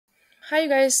Hi, you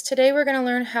guys. Today we're going to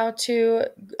learn how to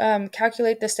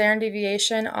calculate the standard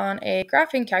deviation on a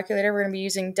graphing calculator. We're going to be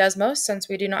using Desmos since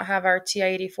we do not have our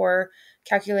TI-84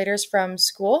 calculators from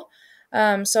school.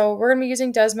 So we're going to be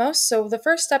using Desmos. So the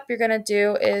first step you're going to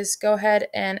do is go ahead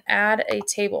and add a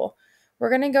table. We're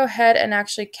going to go ahead and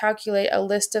actually calculate a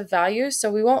list of values. So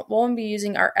we won't be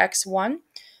using our x1.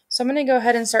 So I'm going to go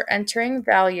ahead and start entering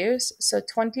values. So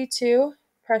 22,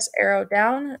 press arrow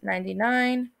down,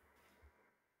 99,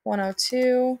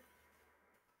 102,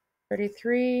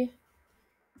 33,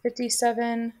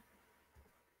 57,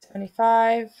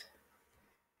 75,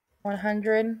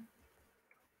 100,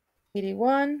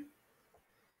 81,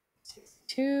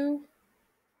 62,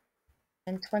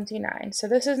 and 29. So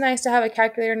this is nice to have a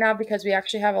calculator now because we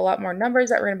actually have a lot more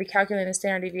numbers that we're going to be calculating the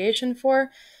standard deviation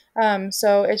for.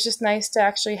 So it's just nice to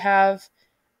actually have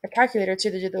a calculator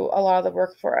to do a lot of the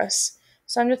work for us.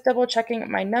 So I'm just double checking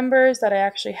my numbers that I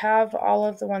actually have all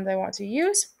of the ones I want to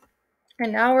use.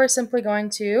 And now we're simply going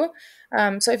to,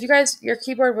 so if you guys, your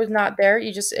keyboard was not there,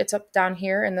 it's up down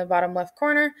here in the bottom left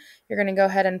corner. You're going to go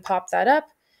ahead and pop that up.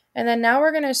 And then now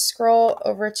we're going to scroll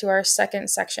over to our second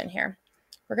section here.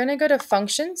 We're going to go to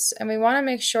functions, and we want to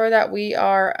make sure that we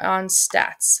are on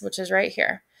stats, which is right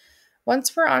here.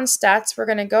 Once we're on stats, we're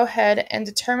going to go ahead and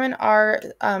determine our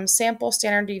sample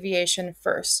standard deviation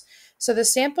first. So the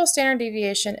sample standard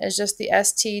deviation is just the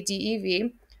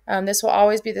STDEV. This will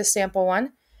always be the sample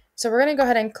one. So we're going to go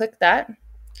ahead and click that.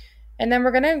 And then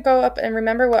we're going to go up and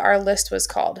remember what our list was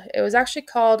called. It was actually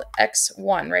called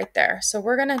X1 right there. So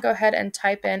we're going to go ahead and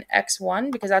type in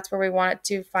X1 because that's where we want it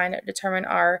to determine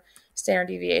our standard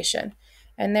deviation.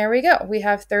 And there we go. We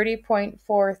have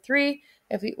 30.43.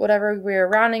 Whatever we're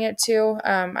rounding it to,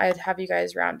 I'd have you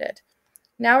guys round it.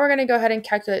 Now we're going to go ahead and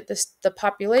calculate the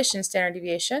population standard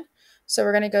deviation. So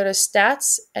we're going to go to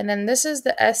stats, and then this is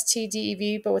the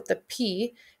STDEV, but with the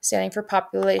P standing for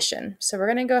population. So we're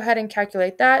going to go ahead and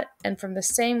calculate that, and from the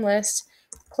same list,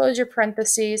 close your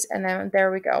parentheses, and then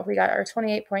there we go. We got our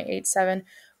 28.87,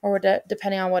 or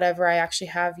depending on whatever I actually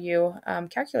have you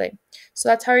calculate. So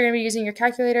that's how you're going to be using your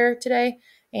calculator today,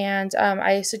 and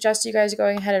I suggest you guys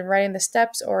going ahead and writing the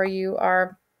steps, or you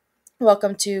are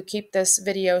welcome to keep this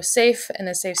video safe in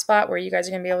a safe spot where you guys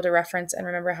are going to be able to reference and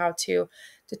remember how to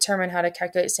determine how to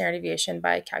calculate standard deviation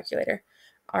by calculator.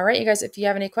 All right, you guys, if you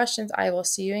have any questions, I will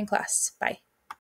see you in class. Bye.